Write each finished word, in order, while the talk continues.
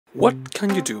What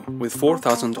can you do with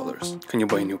 $4,000? Can you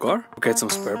buy a new car? Or get some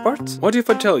spare parts? What if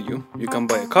I tell you you can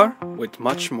buy a car with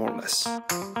much more less?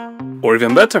 Or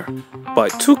even better, buy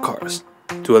two cars.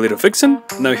 Do a little fixing,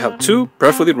 and now you have two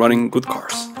perfectly running good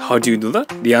cars. How do you do that?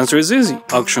 The answer is easy,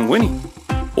 Auctionwini.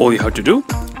 All you have to do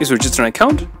is register an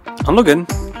account and log in,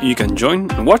 and you can join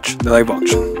and watch the live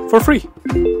auction for free.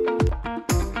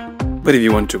 But if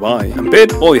you want to buy and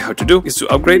bid, all you have to do is to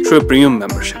upgrade to a premium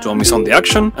membership. Don't miss on the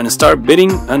action and start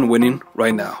bidding and winning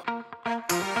right now.